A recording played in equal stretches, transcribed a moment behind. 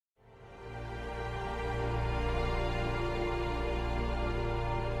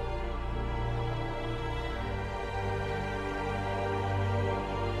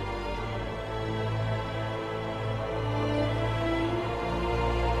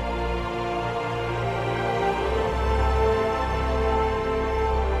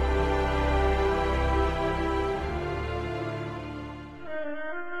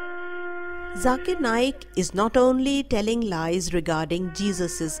Zakir Naik is not only telling lies regarding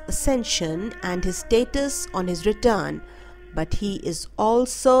Jesus' ascension and his status on his return, but he is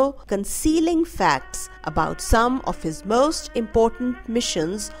also concealing facts about some of his most important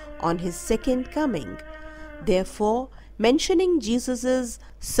missions on his second coming. Therefore, mentioning Jesus'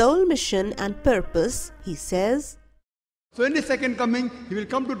 sole mission and purpose, he says, so in the second coming, he will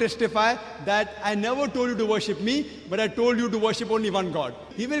come to testify that I never told you to worship me, but I told you to worship only one God.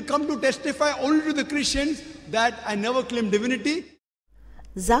 He will come to testify only to the Christians that I never claimed divinity.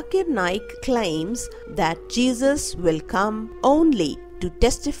 Zakir Naik claims that Jesus will come only to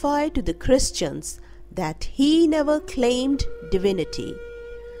testify to the Christians that he never claimed divinity.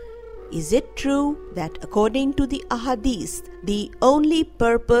 Is it true that according to the Ahadith, the only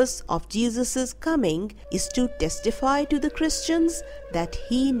purpose of Jesus' coming is to testify to the Christians that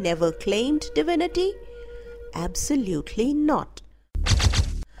he never claimed divinity? Absolutely not.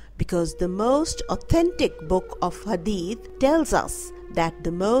 Because the most authentic book of Hadith tells us that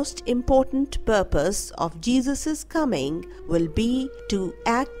the most important purpose of Jesus' coming will be to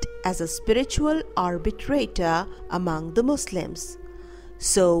act as a spiritual arbitrator among the Muslims.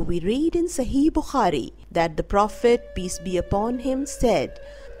 So we read in Sahih Bukhari that the Prophet, peace be upon him, said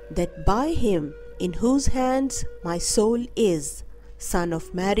that by him in whose hands my soul is, son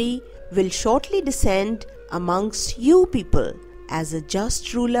of Mary will shortly descend amongst you people as a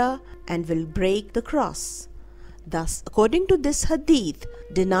just ruler and will break the cross. Thus, according to this hadith,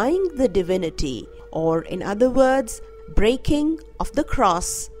 denying the divinity, or in other words, breaking of the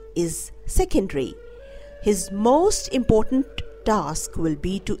cross, is secondary. His most important task will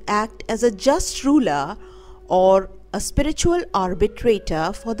be to act as a just ruler or a spiritual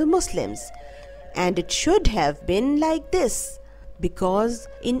arbitrator for the Muslims. And it should have been like this, because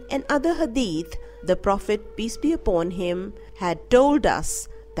in another hadith, the Prophet, peace be upon him, had told us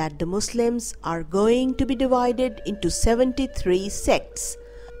that the Muslims are going to be divided into 73 sects.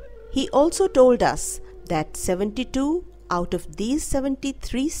 He also told us that 72 out of these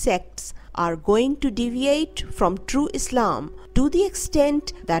 73 sects are going to deviate from true Islam to the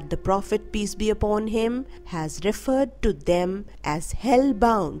extent that the Prophet, peace be upon him, has referred to them as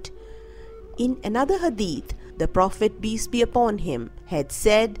hell-bound. In another hadith, the Prophet, peace be upon him, had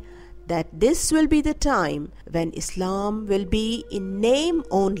said that this will be the time when Islam will be in name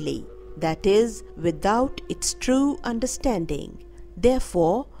only, that is, without its true understanding.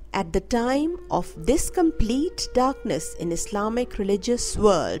 Therefore, at the time of this complete darkness in Islamic religious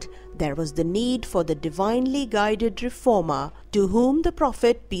world, there was the need for the divinely guided reformer to whom the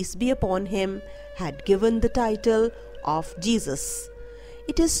Prophet, peace be upon him, had given the title of Jesus.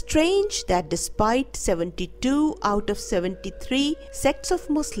 It is strange that despite 72 out of 73 sects of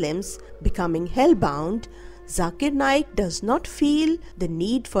Muslims becoming hellbound, Zakir Naik does not feel the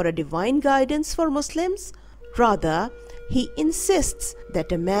need for a divine guidance for Muslims. Rather, he insists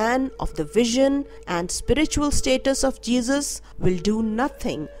that a man of the vision and spiritual status of Jesus will do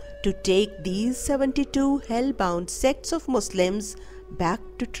nothing to take these 72 hell-bound sects of Muslims back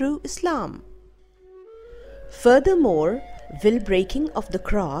to true Islam. Furthermore, will breaking of the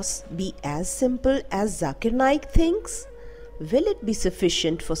cross be as simple as Zakir Naik thinks? Will it be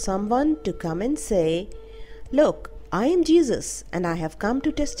sufficient for someone to come and say, "Look, I am Jesus and I have come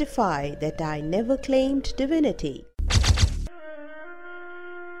to testify that I never claimed divinity"?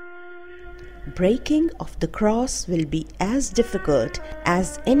 Breaking of the cross will be as difficult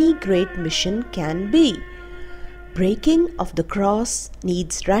as any great mission can be. Breaking of the cross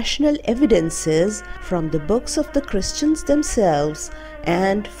needs rational evidences from the books of the Christians themselves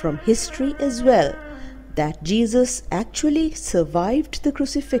and from history as well, that Jesus actually survived the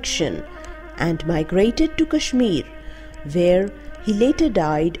crucifixion and migrated to Kashmir, where he later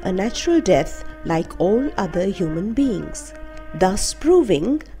died a natural death like all other human beings, thus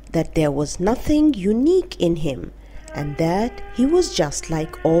proving that there was nothing unique in him and that he was just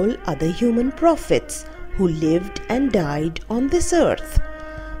like all other human prophets who lived and died on this earth.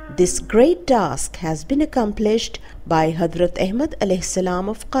 This great task has been accomplished by Hazrat Ahmad alayhi salam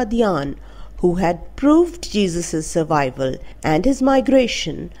of Qadian, who had proved Jesus' survival and his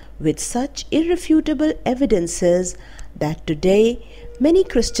migration with such irrefutable evidences that today many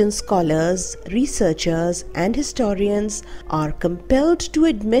Christian scholars, researchers, and historians are compelled to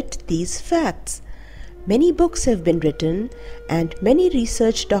admit these facts. Many books have been written and many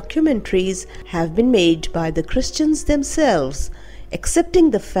research documentaries have been made by the Christians themselves, accepting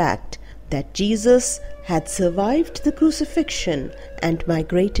the fact that Jesus had survived the crucifixion and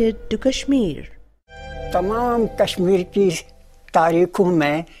migrated to Kashmir. तमाम कश्मीर की तारीखों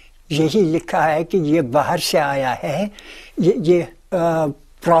में यही लिखा है कि ये बाहर से आया है, ये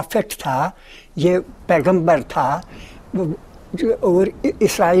प्रॉफिट था, ये पैगंबर था और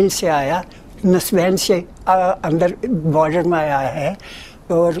इसराइल से आया, नस्वैन से अंदर बॉर्डर में आया है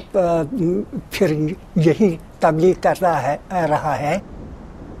और फिर यही तबलीग कर रहा है।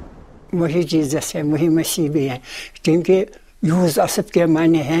 वही जीसस है, वही मसीह भी है, क्योंकि यूसुफ के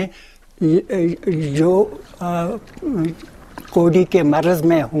माने हैं जो कोड़ी के मर्ज़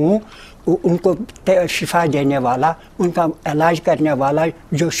में हूँ उनको शिफा देने वाला, उनका इलाज करने वाला,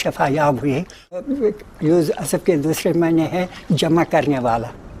 जो शफायाब हुए। यूसुफ के दूसरे माने हैं जमा करने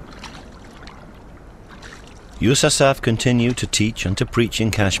वाला। Yusuf continued to teach and to preach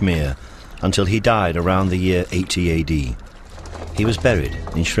in Kashmir until he died around the year 80 AD. He was buried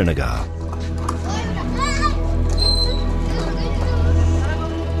in Srinagar.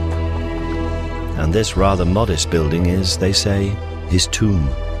 And this rather modest building is, they say, his tomb.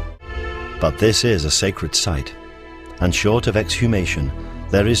 But this is a sacred site, and short of exhumation,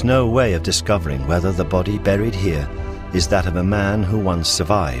 there is no way of discovering whether the body buried here is that of a man who once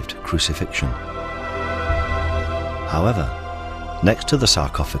survived crucifixion. However, next to the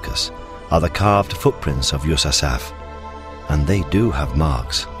sarcophagus are the carved footprints of Yusuf, and they do have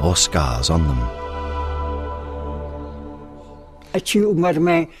marks or scars on them. अच्छी उम्र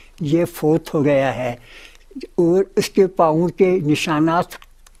में ये फोत हो गया है और उसके पाँव के निशानात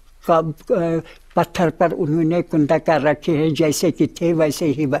का पत्थर पर उन्होंने कुंदा कर रखे हैं, जैसे कि थे वैसे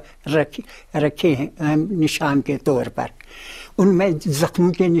ही रखे हैं निशान के तौर पर। उनमें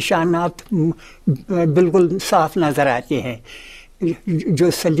ज़ख्मों के निशानात बिल्कुल साफ नज़र आते हैं,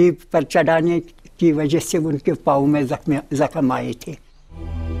 जो सलीब पर चढ़ाने की वजह से उनके पाँव में ज़ख्म आए थे।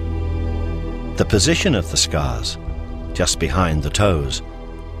 The position of the scars, just behind the toes,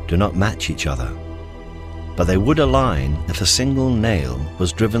 do not match each other, but they would align if a single nail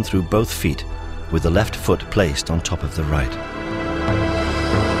was driven through both feet with the left foot placed on top of the right.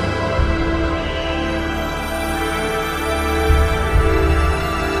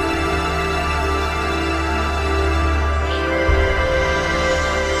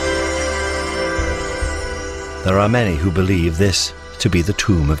 There are many who believe this to be the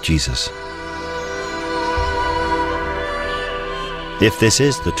tomb of Jesus. If this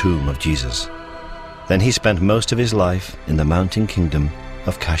is the tomb of Jesus, then he spent most of his life in the mountain kingdom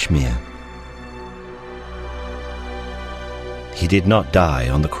of Kashmir. He did not die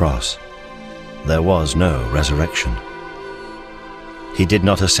on the cross. There was no resurrection. He did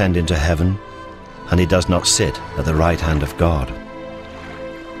not ascend into heaven, and he does not sit at the right hand of God.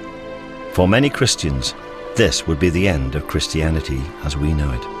 For many Christians, this would be the end of Christianity as we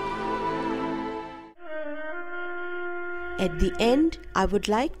know it. At the end, I would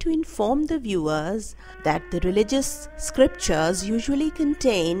like to inform the viewers that the religious scriptures usually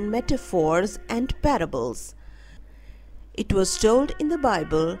contain metaphors and parables. It was told in the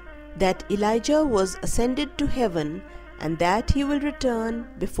Bible that Elijah was ascended to heaven and that he will return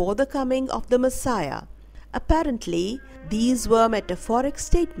before the coming of the Messiah. Apparently, these were metaphoric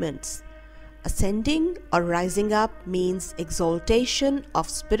statements. Ascending or rising up means exaltation of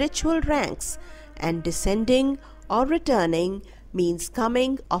spiritual ranks, and descending or returning means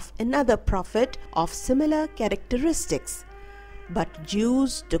coming of another prophet of similar characteristics. But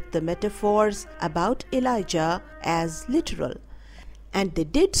Jews took the metaphors about Elijah as literal, and they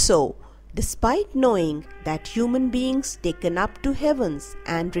did so despite knowing that human beings taken up to heavens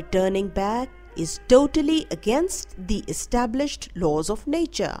and returning back is totally against the established laws of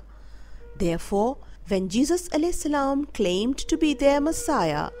nature. Therefore, when Jesus a.s. claimed to be their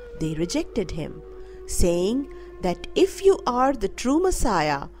Messiah, they rejected him, saying that if you are the true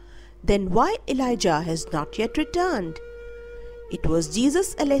Messiah, then why Elijah has not yet returned? It was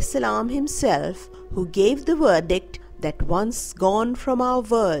Jesus a.s. himself who gave the verdict that once gone from our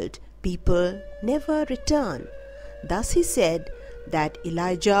world, people never return. Thus he said that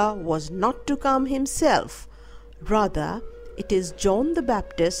Elijah was not to come himself. Rather, it is John the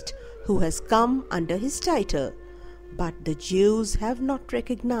Baptist who has come under his title, but the Jews have not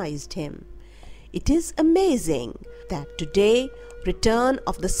recognized him. It is amazing that today return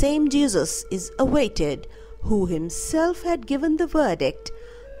of the same Jesus is awaited, who himself had given the verdict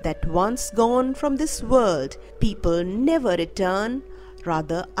that once gone from this world, people never return,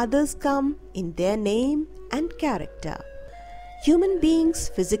 rather others come in their name and character. Human beings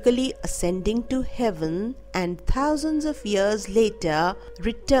physically ascending to heaven and thousands of years later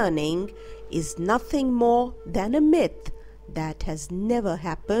returning is nothing more than a myth that has never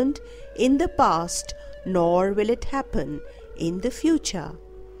happened in the past, nor will it happen in the future.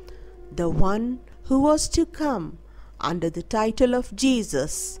 The one who was to come under the title of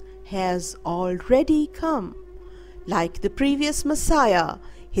Jesus has already come. Like the previous Messiah,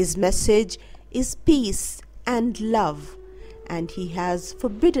 His message is peace and love, and he has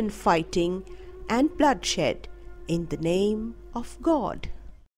forbidden fighting and bloodshed in the name of God.